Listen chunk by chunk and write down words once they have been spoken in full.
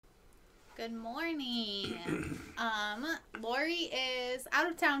Good morning. Lori is out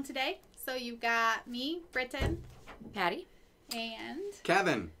of town today, so you've got me, Britton, Patty, and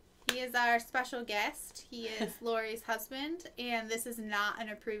Kevin. He is our special guest. He is Lori's husband, and this is not an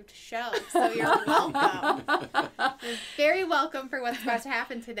approved show, so you're welcome. You're very welcome for what's about to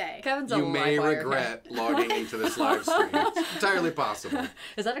happen today. Kevin's a You may live wire. regret logging into this live stream. It's entirely possible.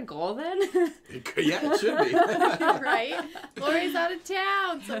 Is that a goal then? Yeah, it should be. Right? Lori's out of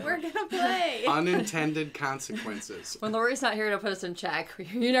town, so we're going to play. Unintended consequences. When Lori's not here to put us in check,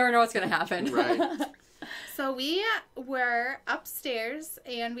 you never know what's going to happen. Right. So we were upstairs,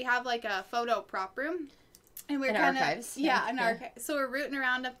 and we have like a photo prop room. And we're In kind of archives. an archive. So we're rooting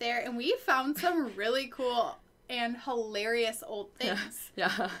around up there, and we found some really cool and hilarious old things.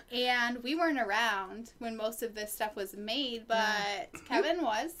 Yeah. And we weren't around when most of this stuff was made, but Kevin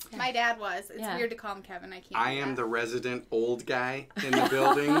was. Yeah. My dad was. It's Yeah. weird to call him Kevin. I can't. I am the resident old guy in the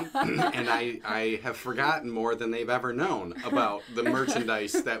building, and I have forgotten more than they've ever known about the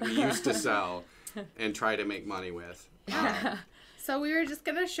merchandise that we used to sell and try to make money with. So we were just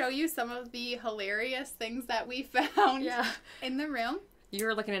going to show you some of the hilarious things that we found in the room. You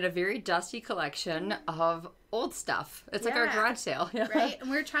were looking at a very dusty collection of old stuff. It's like our garage sale. Yeah. Right? And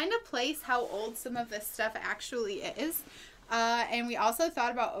we're trying to place how old some of this stuff actually is. And we also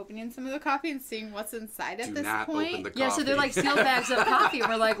thought about opening some of the coffee and seeing what's inside at this point. Open the coffee. Yeah, so they're like sealed bags of coffee.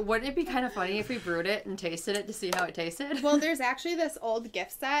 We're like, wouldn't it be kind of funny if we brewed it and tasted it to see how it tasted? Well, there's actually this old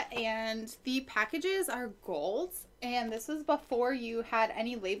gift set, and the packages are gold. And this was before you had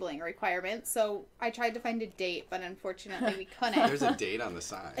any labeling requirements. So I tried to find a date, but unfortunately we couldn't. There's a date on the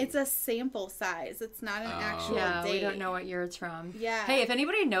side. It's a sample size. It's not an actual date. We don't know what year it's from. Yeah. Hey, if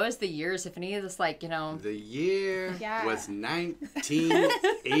anybody knows the years, if any of this, like, The year was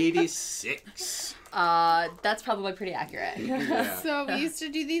 1986. That's probably pretty accurate. Yeah. So we used to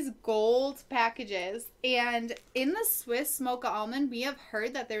do these gold packages, and in the Swiss mocha almond, we have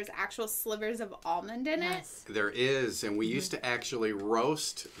heard that there's actual slivers of almond in it. There is, and we used to actually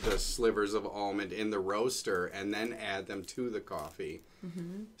roast the slivers of almond in the roaster and then add them to the coffee.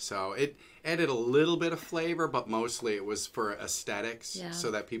 So it added a little bit of flavor, but mostly it was for aesthetics, so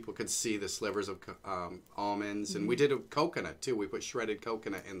that people could see the slivers of almonds. And we did a coconut too. We put shredded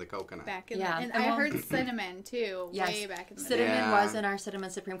coconut in the coconut. Back in and I heard cinnamon too, way back in the day. Cinnamon was in our Cinnamon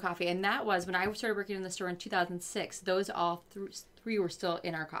Supreme coffee, and that was when I started working in the store in 2006. Those all three were still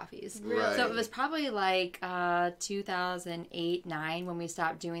in our coffees. Right. So it was probably like 2008, 9 when we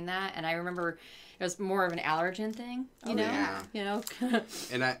stopped doing that, and I remember it was more of an allergen thing, you know. Yeah. You know.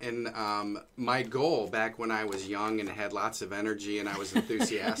 And my goal back when I was young and had lots of energy and I was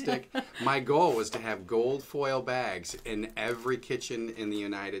enthusiastic, my goal was to have gold foil bags in every kitchen in the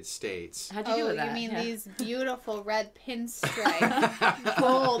United States. How'd you do with that? You mean these beautiful red pinstripe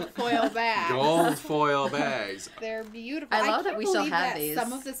gold foil bags? Gold foil bags. They're beautiful. I love that we still have these.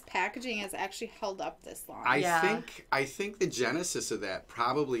 Some of this packaging has actually held up this long. I think the genesis of that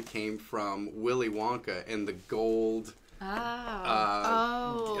probably came from Willy Wonka and the gold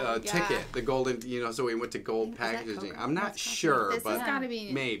ticket, the golden, so we went to gold packaging. I'm not sure, this but has got to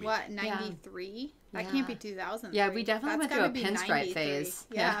be maybe. what, 93? That can't be 2000. Yeah, we definitely went through a pinstripe 93. phase.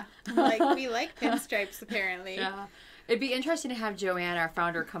 Yeah. We like pinstripes apparently. Yeah. It'd be interesting to have Joanne, our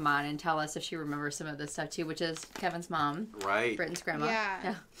founder, come on and tell us if she remembers some of this stuff too, which is Kevin's mom, right? Britton's grandma.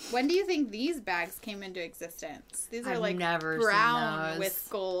 Yeah. When do you think these bags came into existence? These are never brown seen those. with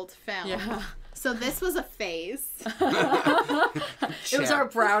gold film. Yeah. So this was a phase. It was our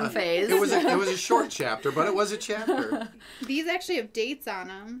brown phase. It was a short chapter, but it was a chapter. These actually have dates on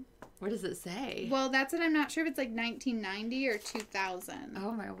them. What does it say? Well, that's what I'm not sure if it's like 1990 or 2000.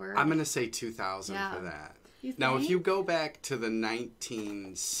 Oh my word! I'm gonna say 2000 for that. Now, if you go back to the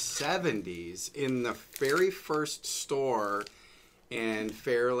 1970s, in the very first store in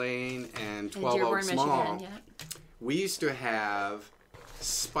Fairlane and 12 Oaks Mall, we used to have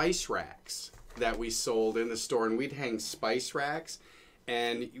spice racks that we sold in the store, and we'd hang spice racks,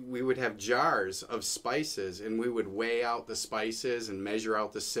 and we would have jars of spices, and we would weigh out the spices and measure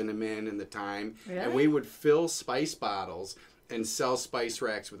out the cinnamon and the thyme, and we would fill spice bottles and sell spice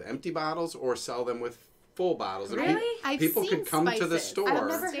racks with empty bottles or sell them with full bottles. Really? People could come to the store. I've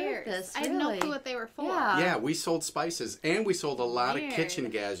never heard this. I had no clue what they were for. Yeah, we sold spices, and we sold a lot of kitchen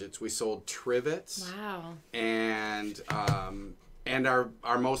gadgets. We sold trivets. Wow. And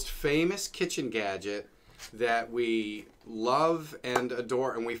our most famous kitchen gadget that we love and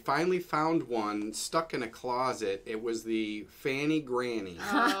adore, and we finally found one stuck in a closet. It was the Fanny Granny.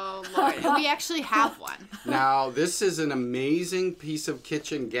 Oh, Lord. We actually have one. Now, this is an amazing piece of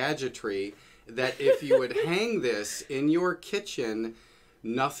kitchen gadgetry that if you would hang this in your kitchen,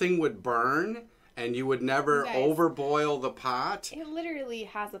 nothing would burn, and you would never overboil the pot. It literally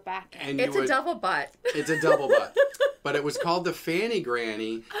has a back end. And it's a double butt. It's a double butt. But it was called the Fanny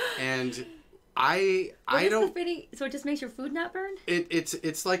Granny, and I don't. So it just makes your food not burn?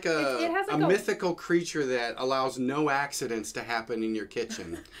 It's like a mythical creature that allows no accidents to happen in your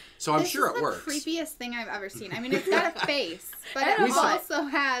kitchen. So I'm sure it works. This is the creepiest thing I've ever seen. I mean, it's got a face, but it also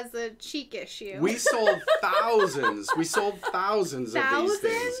has a cheek issue. We sold thousands. We sold thousands of these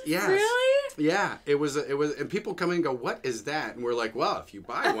things. Yes. Really? Yeah. It was, and people come in and go, "What is that?" And we're like, "Well, if you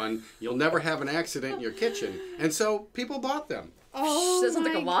buy one, you'll never have an accident in your kitchen." And so people bought them. Oh, that sounds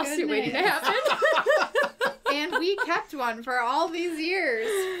like a lawsuit waiting to happen. And we kept one for all these years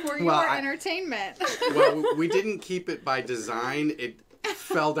for your entertainment. Well, we didn't keep it by design. It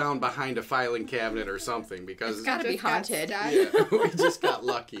fell down behind a filing cabinet or something because it's got to be haunted. Yeah, we just got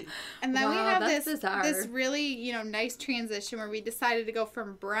lucky. And then we have this really, nice transition where we decided to go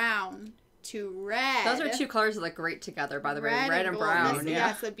from brown to red. Those are two colors that look great together, by the way. Red and brown.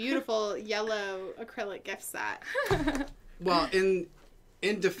 Yes, a beautiful yellow acrylic gift set. Well, in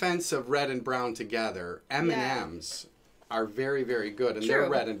defense of red and brown together, M&M's are very, very good, and they're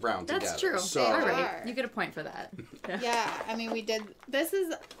red and brown together. That's true. So, all right, you get a point for that. Yeah, I mean, we did. This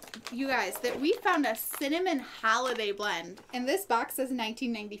is, you guys, that we found a cinnamon holiday blend, and this box says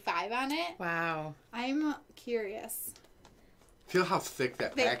 1995 on it. Wow. I'm curious. Feel how thick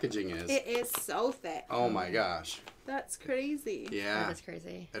that packaging is. It is so thick. Oh my gosh. That's crazy. Yeah. That is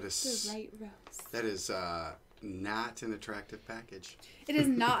crazy. That is. The light rose. That is not an attractive package. It is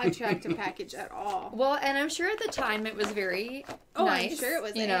not an attractive package at all. Well, and I'm sure at the time it was very nice. I'm sure it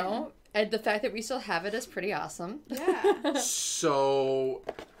was. And the fact that we still have it is pretty awesome. Yeah. So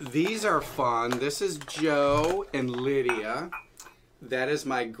these are fun. This is Joe and Lydia. That is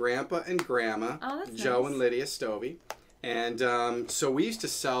my grandpa and grandma. Oh, that's Joe nice. and Lydia Stovey. And so we used to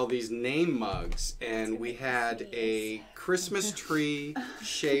sell these name mugs, and we had a Christmas tree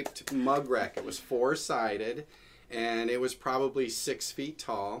shaped mug rack. It was 4-sided, and it was probably 6 feet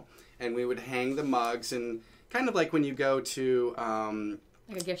tall. And we would hang the mugs, and kind of like when you go to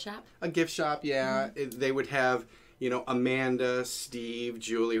like a gift shop. A gift shop, yeah. Mm-hmm. They would have, Amanda, Steve,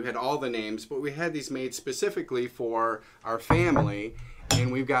 Julie. We had all the names, but we had these made specifically for our family. And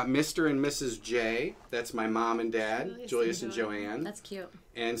we've got Mr. and Mrs. J. That's my mom and dad, Julius and Joanne. That's cute.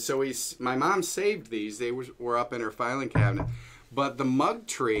 And so my mom saved these. They were up in her filing cabinet. But the mug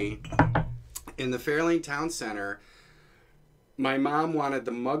tree in the Fairlane Town Center, my mom wanted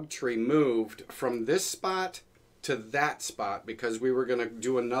the mug tree moved from this spot to that spot because we were going to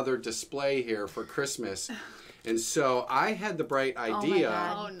do another display here for Christmas. And so I had the bright idea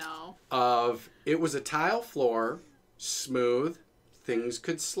of it was a tile floor, smooth, things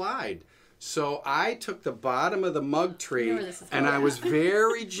could slide. So I took the bottom of the mug tree and I was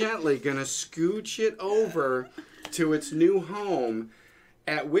very gently going to scooch it over to its new home,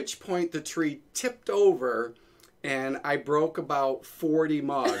 at which point the tree tipped over and I broke about 40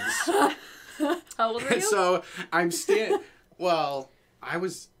 mugs. How old were you? So I'm I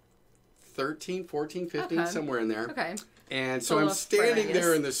was 13, 14, 15, somewhere in there. Okay. And so I'm standing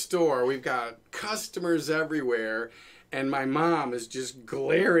there in the store. We've got customers everywhere. And my mom is just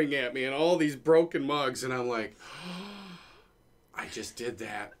glaring at me and all these broken mugs. And I'm like, I just did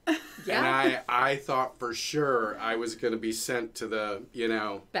that. Yeah. And I thought for sure I was going to be sent to the,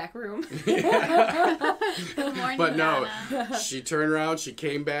 back room. Good morning, but no, Nana. she turned around, she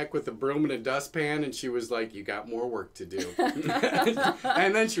came back with a broom and a dustpan, and she was like, you got more work to do.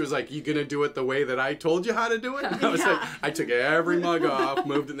 And then she was like, you going to do it the way that I told you how to do it? And I was like, I took every mug off,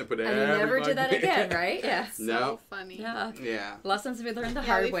 moved it, and put every mug And you never did that again, right? Yeah. No. So funny. Yeah. Yeah. Lessons we learned the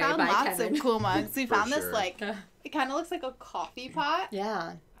hard way by Kevin. We found lots of cool mugs. We found sure. this, it kind of looks like a coffee pot.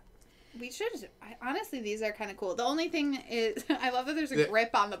 Yeah. We should, honestly, these are kind of cool. The only thing is, I love that there's a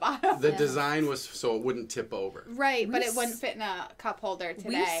grip on the bottom. The design was so it wouldn't tip over. Right, but it wouldn't fit in a cup holder today.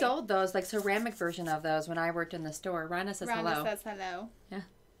 We sold those, ceramic version of those when I worked in the store. Rhonda says hello. Rhonda says hello. Yeah.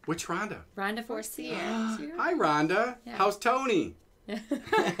 Which Rhonda? Rhonda Forcier. Hi, Rhonda. Yeah. How's Tony? Did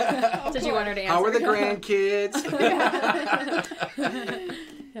you want her to answer? How are the grandkids?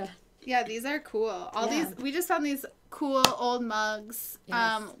 Yeah, these are cool. These, we just found these cool old mugs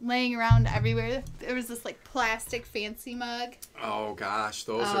laying around everywhere. There was this plastic fancy mug. Oh gosh,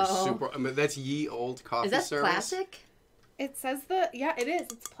 those are super. I mean, that's ye old coffee service. Is that plastic? It says it is.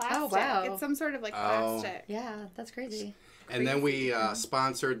 It's plastic. Oh wow. It's some sort of plastic. Yeah, that's crazy. And then we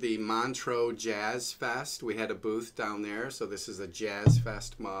sponsored the Montreux Jazz Fest. We had a booth down there, so this is a Jazz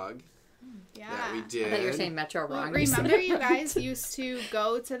Fest mug. that we I did. thought you were saying Metro Well, wrong. remember you guys used to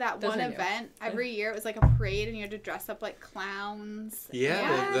go to that Those one are new. event every year? It was like a parade and you had to dress up like clowns.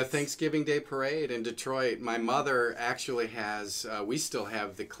 Yeah, the Yes. Thanksgiving Day parade in Detroit. My mother actually has, we still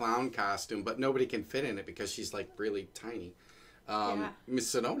have the clown costume, but nobody can fit in it because she's like really tiny.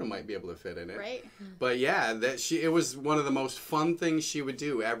 Miss Sonona might be able to fit in it. Right. But yeah, it was one of the most fun things she would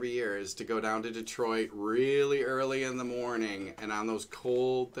do every year is to go down to Detroit really early in the morning and on those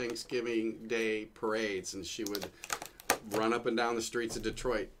cold Thanksgiving Day parades, and she would run up and down the streets of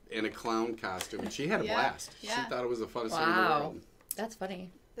Detroit in a clown costume, and she had a blast. She thought it was the funnest thing in the world. That's funny.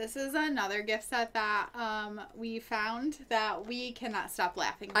 This is another gift set that we found that we cannot stop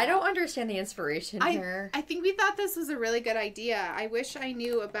laughing about. I don't understand the inspiration here. I think we thought this was a really good idea. I wish I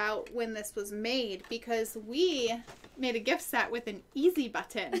knew about when this was made because we made a gift set with an easy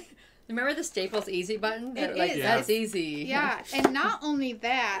button. Remember the Staples Easy button? It Like, is. that's easy. Yeah, and not only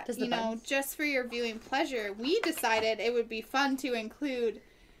that, Just the you know, buttons. just for your viewing pleasure, we decided it would be fun to include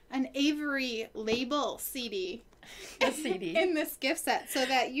an Avery label CD. A CD. In this gift set so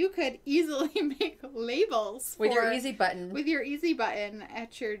that you could easily make labels With your for- easy button. with your easy button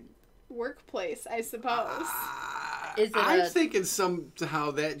at your workplace, I suppose. I'm thinking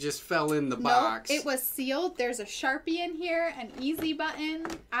somehow that just fell in the No, box. it was sealed. There's a Sharpie in here, an easy button.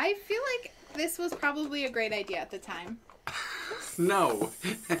 I feel like this was probably a great idea at the time. No.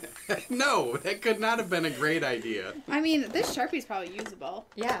 No, that could not have been a great idea. I mean, this Sharpie's probably usable.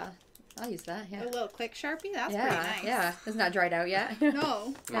 Yeah. I'll use that, yeah. A little click Sharpie, that's yeah, pretty nice. yeah. It's not dried out yet.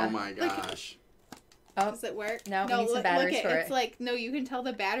 No. Yeah. Oh my gosh. Oh, Does it work? No, we need some look, batteries look for It's it. like, no, you can tell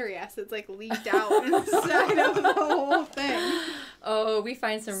the battery acid's like leaked out inside of the whole thing. oh, we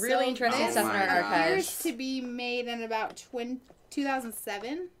find some really So interesting this stuff in our my gosh. appears archives. to be made in about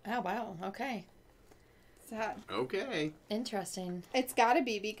 2007. Oh, wow. Okay. So Okay. Interesting. it's got to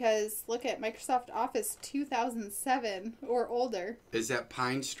be because look at Microsoft Office 2007 or older. Is that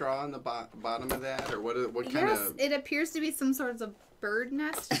pine straw on the bottom of that, or what kind Yes, of it appears to be some sorts of bird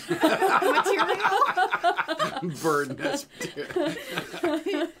nest material. bird nest?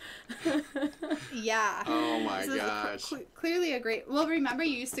 Yeah. Oh my This is gosh. clearly a great. Well, remember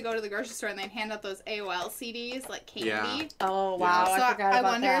you used to go to the grocery store and they'd hand out those AOL CDs like candy. Yeah. Oh, wow. So I forgot about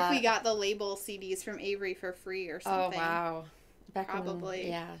wonder that. if we got the label CDs from Avery for free or Oh, something. wow. Back Probably. When,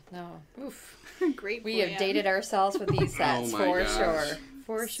 yeah, no. Oof. Great. We have plan. dated ourselves with these sets, Oh my for gosh. sure.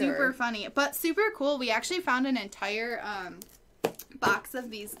 For sure. Super funny, but super cool. We actually found an entire box of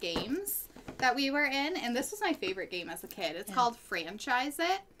these games that we were in, and this was my favorite game as a kid. It's called Franchise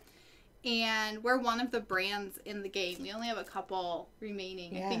It, and we're one of the brands in the game. We only have a couple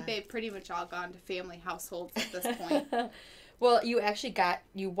remaining. I think Yeah. they've pretty much all gone to family households at this point. Well, you actually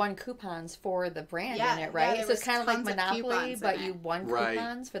won coupons for the brand Yeah, in it, yeah, right? there So it's was kind of like tons of Monopoly, coupons but in you it. won Right.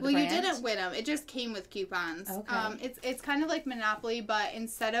 coupons for the Well, brand. you didn't win them. It just came with coupons. Okay. It's kind of like Monopoly, but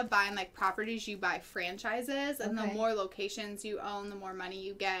instead of buying like properties, you buy franchises, and the Okay. more locations you own, the more money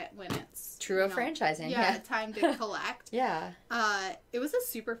you get when it's True of franchising. Yeah, Yeah. time to collect. Yeah. It was a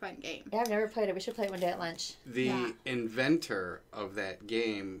super fun game. Yeah, I've never played it. We should play it one day at lunch. The Yeah. inventor of that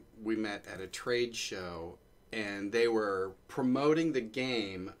game, we met at a trade show, and they were promoting the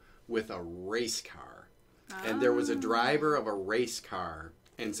game with a race car. And there was a driver of a race car,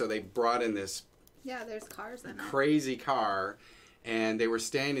 and so they brought in this Yeah, there's cars in it. crazy car, and they were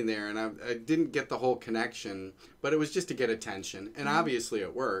standing there, and I didn't get the whole connection, but it was just to get attention, and obviously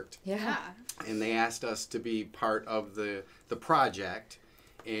it worked. Yeah. And they asked us to be part of the project,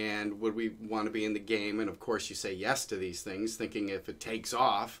 and would we want to be in the game, and of course you say yes to these things, thinking if it takes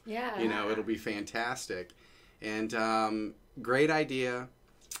off, Yeah. you know, it'll be fantastic. And great idea,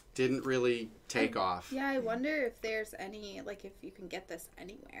 didn't really take off. Yeah, I wonder if there's any, like, if you can get this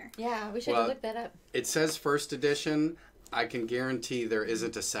anywhere. Yeah, we should Well, look that up. It says first edition. I can guarantee there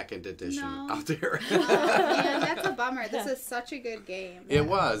isn't a second edition No. out there. Oh, man, that's a bummer. This is such a good game. It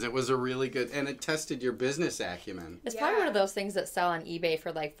was a really good, and it tested your business acumen. It's probably one of Yeah. those things that sell on eBay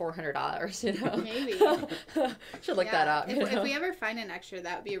for like $400, you know? Maybe. Should look that up. If we ever find an extra,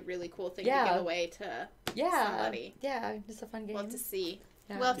 that would be a really cool thing to Yeah. give away to yeah. somebody. Yeah, it's a fun game. We'll have to see.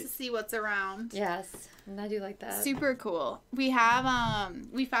 Yeah. We'll have to see what's around. Yes, and I do like that. Super cool. We have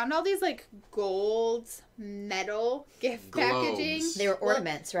we found all these like gold metal gift Globes. packaging. They were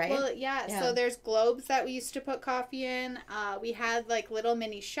ornaments, right? Well, yeah, Yeah. so there's globes that we used to put coffee in. We had like little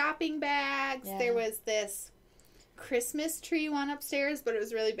mini shopping bags. Yeah. There was this Christmas tree one upstairs, but it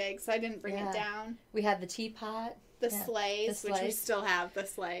was really big, so I didn't bring Yeah. it down. We had the teapot. the sleighs, which we still have the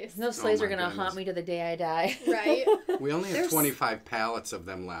sleighs. Those sleighs are going to haunt me to the day I die. Right? We only have 25 pallets of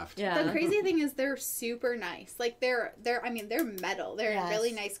them left. Yeah. The crazy thing is they're super nice. Like they're metal. They're in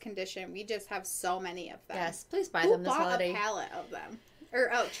really nice condition. We just have so many of them. Yes, please buy them this holiday. Who bought a pallet of them? Or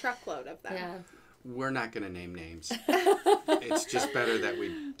a truckload of them. Yeah. We're not going to name names. It's just better that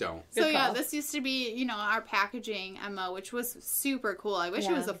we don't. So yeah, this used to be, our packaging MO, which was super cool. I wish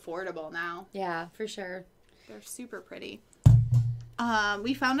it was affordable now. Yeah, for sure. They're super pretty.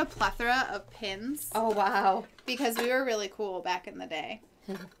 We found a plethora of pins. Oh, wow. Because we were really cool back in the day.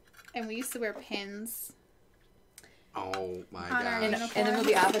 And we used to wear pins. Oh my god! In the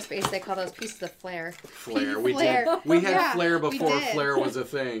movie Office Space, they call those pieces of flair. Flair. Flair. We had flair before flair was a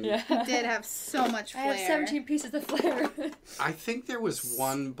thing. Yeah. We did have so much flair. I have 17 pieces of flair. I think there was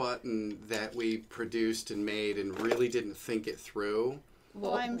one button that we produced and made and really didn't think it through.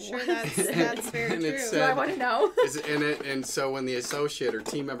 Well, I'm sure that's very true. Said, do I want to know? And so when the associate or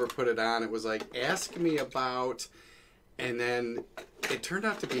team member put it on, it was like, ask me about... And then it turned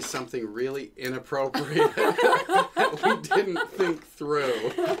out to be something really inappropriate that we didn't think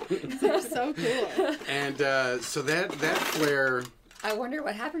through. They're so cool. And so that flair... I wonder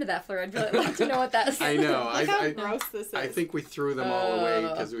what happened to that flair. I'd really like to know what that's. I know. Look how gross this is. I think we threw them all away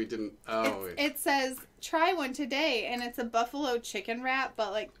because we didn't... It says, try one today, and it's a buffalo chicken wrap,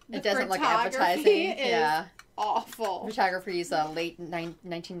 but like the it doesn't look photography appetizing. is awful. Photography is late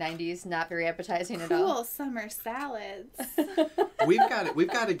 1990s, not very appetizing at all. Cool summer salads. We've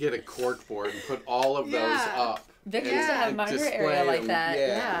got to get a cork board and put all of those up. Vic used to have a monitor area like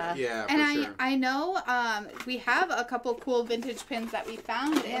that. Yeah, and for sure. I know we have a couple cool vintage pins that we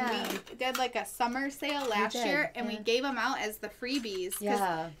found, and we did like a summer sale last year, and we gave them out as the freebies.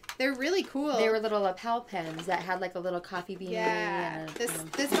 Yeah. They're really cool. They were little lapel pins that had like a little coffee bean. Yeah. And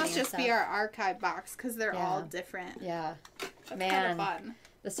this must just be our archive box because they're all different. Yeah. That's Man. kind of fun.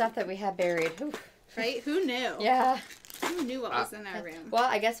 The stuff that we had buried. Whew. Right? Who knew? Yeah. Who knew what was in our room? Well,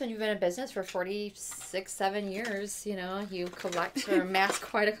 I guess when you've been in business for 7 years, you collect or amass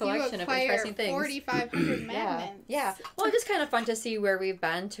quite a collection of interesting things. 4,500 magnets. Yeah. Well, it's just kind of fun to see where we've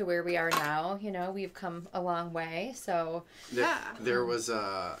been to where we are now. We've come a long way. So there was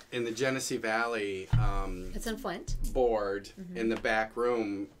in the Genesee Valley. It's in Flint. Board in the back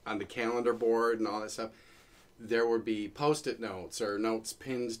room on the calendar board and all that stuff. There would be Post-it notes or notes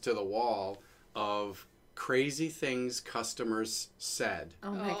pinned to the wall of crazy things customers said.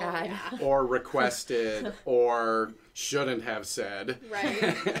 Oh my God. Yeah. Or requested or shouldn't have said. Right.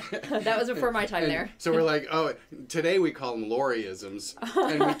 That was before my time there. So we're like, today we call them Loriisms.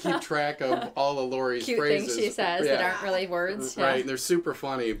 And we keep track of all of Lori's cute phrases. Things she says that aren't really words. Right, and they're super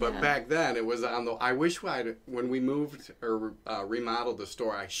funny. But back then it was on the... I wish when we moved or remodeled the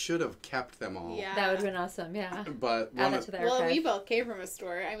store, I should have kept them all. Yeah. That would have been awesome, yeah. But add it to the archive. Well, we both came from a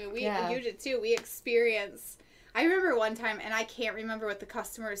store. I mean, you did too. We experienced... I remember one time, and I can't remember what the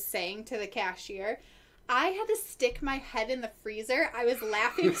customer was saying to the cashier. I had to stick my head in the freezer. I was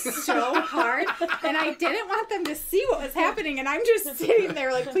laughing so hard, and I didn't want them to see what was happening. And I'm just sitting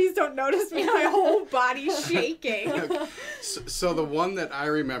there like, please don't notice me. My whole body's shaking. So the one that I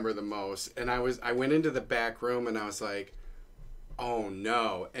remember the most, and I went into the back room, and I was like, oh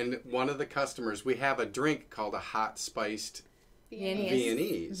no. And one of the customers, we have a drink called a hot spiced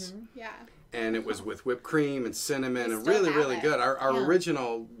Viennese. Mm-hmm. Yeah. And it was with whipped cream and cinnamon and still really, have really it. good. Our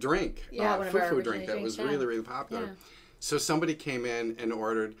original drink, one of our fufu original drink that was drinks, really, really popular. Yeah. So somebody came in and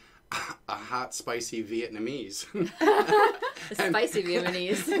ordered a hot, spicy Vietnamese. Spicy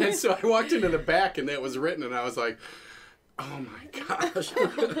Vietnamese. And so I walked into the back and it was written and I was like, oh my gosh.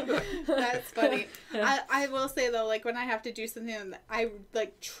 That's funny. I will say though, like when I have to do something, I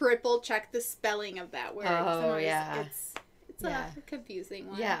like triple check the spelling of that word. Oh, yeah. It's a confusing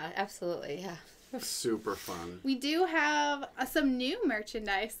one. Yeah, absolutely. Yeah. Super fun. We do have some new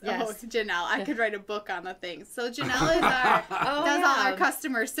merchandise. Yes. Oh, Janelle, I could write a book on the things. So Janelle is does all our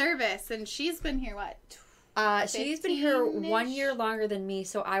customer service, and she's been here she's been here 1 15-ish? year longer than me,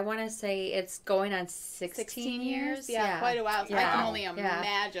 so I want to say it's going on 16 years. Yeah, quite a while. So Yeah. I can only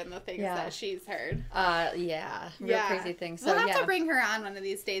imagine the things that she's heard. Real crazy things. So, we'll have to bring her on one of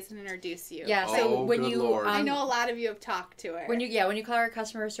these days and introduce you. Yeah, so when good you... Lord. I know a lot of you have talked to her. When you call her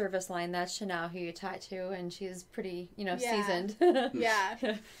customer service line, that's Chanel who you talk to, and she's pretty, seasoned. Yeah.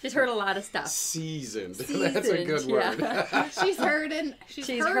 She's heard a lot of stuff. Seasoned. That's a good word. She's heard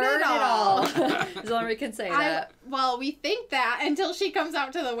it all. Is the only way we can say. say that. Well, we think that until she comes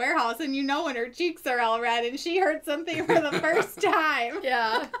out to the warehouse, and when her cheeks are all red and she heard something for the first time.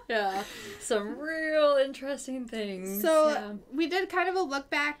 Yeah. Some real interesting things. So we did kind of a look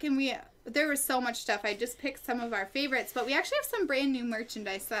back, and there was so much stuff. I just picked some of our favorites, but we actually have some brand new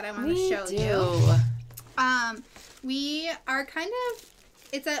merchandise that I want to show you. We are kind of,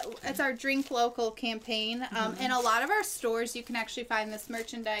 it's our Drink Local campaign, and a lot of our stores you can actually find this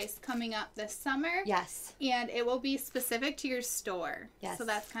merchandise coming up this summer. Yes. And it will be specific to your store. Yes. So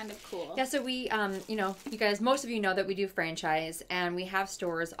that's kind of cool. Yeah, so we, you guys, most of you know that we do franchise, and we have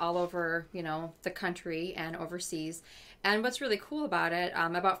stores all over, the country and overseas. And what's really cool about it,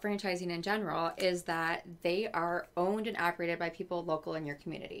 about franchising in general, is that they are owned and operated by people local in your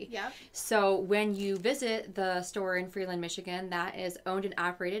community. Yep. So when you visit the store in Freeland, Michigan, that is owned and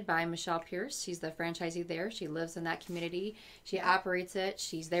operated by Michelle Pierce. She's the franchisee there. She lives in that community. She operates it.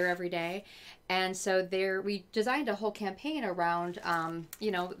 She's there every day. And so we designed a whole campaign around,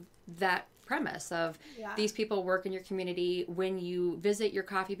 that premise of these people work in your community. When you visit your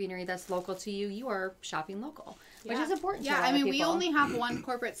coffee beanery that's local to you, you are shopping local. Which is important to a lot of people. We only have one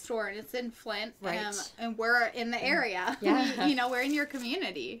corporate store, and it's in Flint, right. And we're in the area. Yeah. We're in your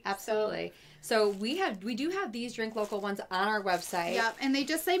community. Absolutely. So we do have these Drink Local ones on our website. Yep, and they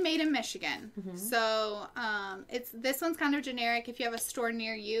just say made in Michigan. Mm-hmm. So this one's kind of generic. If you have a store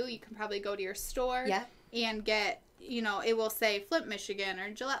near you, you can probably go to your store and get, it will say Flint, Michigan, or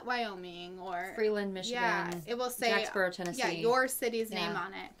Gillette, Wyoming, or Freeland, Michigan. Yeah, it will say Jacksboro, Tennessee. Yeah, your city's name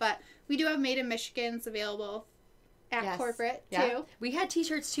on it. But we do have made in Michigans available at corporate too. We had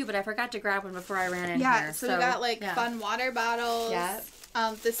t-shirts too, but I forgot to grab one before I ran in here. Yeah, so we got fun water bottles. Yeah.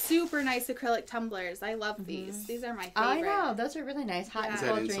 The super nice acrylic tumblers. I love these. Mm-hmm. These are my favorite. I know. Those are really nice. Hot and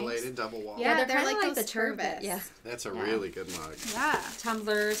cold drinks. Is that insulated, double wall? Yeah, they're kind of like the turbot. Yeah. That's a really good mug. Yeah.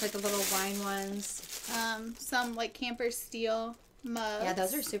 Tumblers, like the little wine ones. Some like camper steel mugs. Yeah,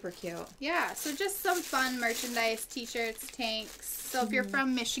 those are super cute. Yeah, so just some fun merchandise, t-shirts, tanks. So if you're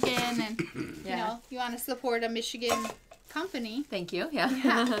from Michigan and you want to support a Michigan company. Thank you. Yeah.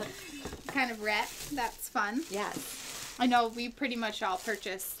 Kind of rep. That's fun. Yes. I know we pretty much all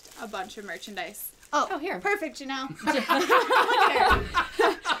purchased a bunch of merchandise. Oh, here. Perfect, Janelle. Look at her.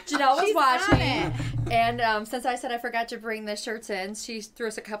 Janelle was She's watching. And since I said I forgot to bring the shirts in, she threw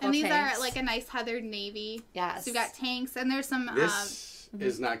us a couple of tanks. And these are like a nice heathered navy. Yes. So we got tanks, and there's some... This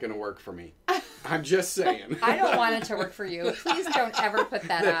is not going to work for me. I'm just saying. I don't want it to work for you. Please don't ever put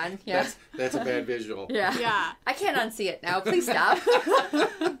that on. Yeah. That's a bad visual. Yeah. I can't unsee it now. Please stop.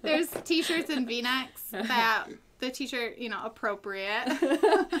 There's t-shirts and V-necks that... The t-shirt, appropriate.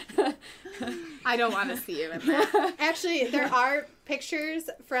 I don't want to see you in that. Actually, there are pictures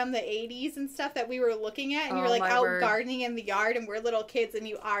from the 80s and stuff that we were looking at, and you were like out gardening in the yard, and we're little kids, and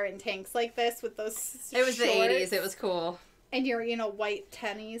you are in tanks like this with those It was shorts. The 80s. It was cool. And you're, white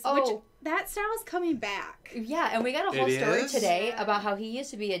tennies, which that style is coming back. Yeah, and we got a whole story today about how he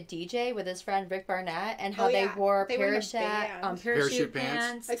used to be a DJ with his friend Rick Barnett, and how they wore parachute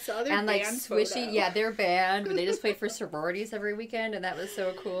pants. I saw their and band swishy, photo. Yeah, their band. They just played for sororities every weekend, and that was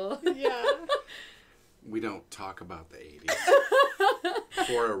so cool. Yeah. We don't talk about the 80s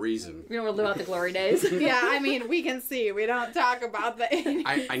for a reason. We don't want to live out the glory days. Yeah, I mean, we can see. We don't talk about the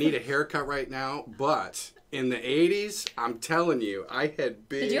 80s. I need a haircut right now, but in the 80s, I'm telling you, I had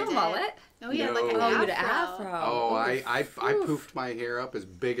big... Did you have a mullet? Oh, yeah, like an afro. Oh, I poofed my hair up as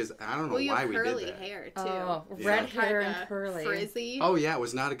big as... I don't know why we did that. Well, you have curly hair, too. Oh, red hair and curly. Frizzy. Oh, yeah, it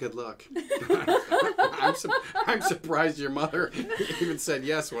was not a good look. I'm surprised your mother even said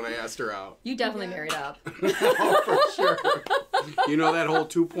yes when I asked her out. You definitely married up. Oh, for sure. You know that whole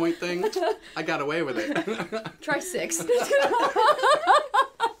 2-point thing? I got away with it. Try 6.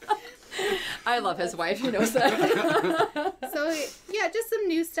 I love his wife. He knows that. So, yeah, just some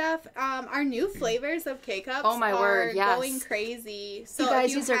new stuff. Our new flavors of K-Cups are going crazy. So,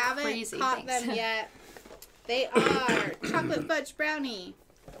 guys, if you haven't caught them yet, they are chocolate fudge brownie.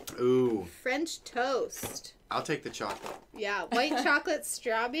 Ooh. French toast. I'll take the chocolate. Yeah, white chocolate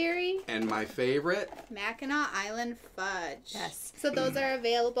strawberry. And my favorite? Mackinac Island fudge. Yes. So those are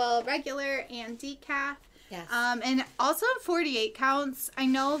available regular and decaf. Yes. And also in 48 counts. I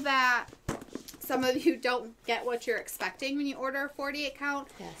know that some of you don't get what you're expecting when you order a 48 count.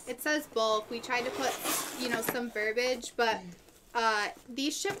 Yes. It says bulk. We tried to put, some verbiage, but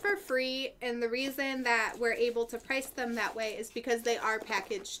These ship for free, and the reason that we're able to price them that way is because they are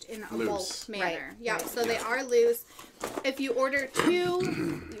packaged in a bulk manner. Right. Yeah, Right. so they are loose. If you order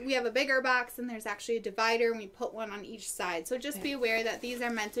 2, we have a bigger box, and there's actually a divider, and we put one on each side. So just be aware that these are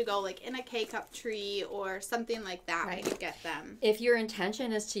meant to go like in a K-cup tree or something like that when you get them. If your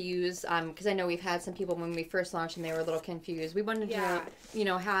intention is to use, because I know we've had some people when we first launched and they were a little confused. We wanted to,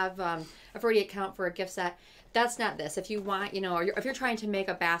 have a 48 count for a gift set. That's not this. If you want, or if you're trying to make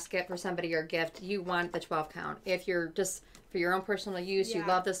a basket for somebody or a gift, you want the 12 count. If you're just for your own personal use, you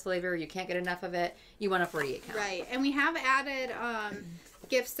love this flavor, you can't get enough of it, you want a 48 count. Right. And we have added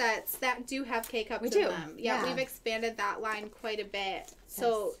gift sets that do have K-cups in them. Yeah, we've expanded that line quite a bit.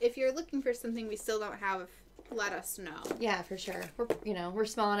 So if you're looking for something we still don't have, let us know. Yeah, for sure. We're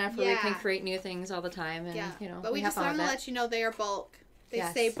small enough where we can create new things all the time. And, but we just want to let you know they are bulk. They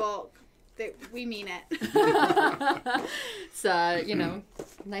say bulk. We mean it. It's,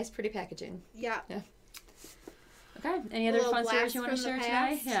 nice, pretty packaging. Yeah. Okay. Any other fun stories you want to share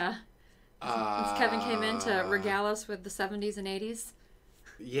today? Yeah. Since Kevin came in to regale us with the 70s and 80s.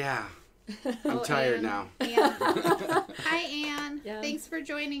 Yeah. I'm tired now. Hi, Anne. Yeah. Thanks for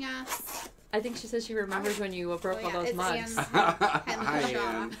joining us. I think she says she remembers when you broke all those mugs. Hi,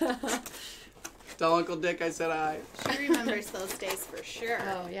 Anne. Tell Uncle Dick I said hi. She remembers those days for sure.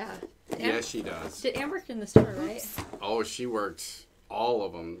 Oh, yeah. Yes, she does. Did Anne work in the store, right? Oh, she worked all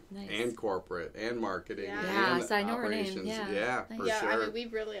of them. Nice. And corporate and marketing. Yeah. And so I know her name. operations. Yeah. For yeah, sure. I mean,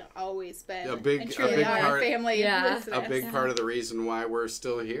 we've really always been a big truly part, family business. A big part of the reason why we're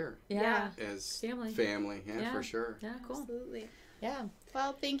still here. Yeah. Is family. Yeah, for sure. Yeah, cool. Absolutely. Yeah.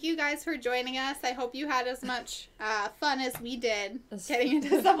 Well, thank you guys for joining us. I hope you had as much fun as we did getting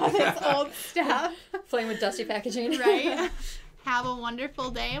into some of this old stuff. Playing with dusty packaging. Right. Have a wonderful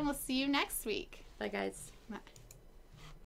day, and we'll see you next week. Bye, guys.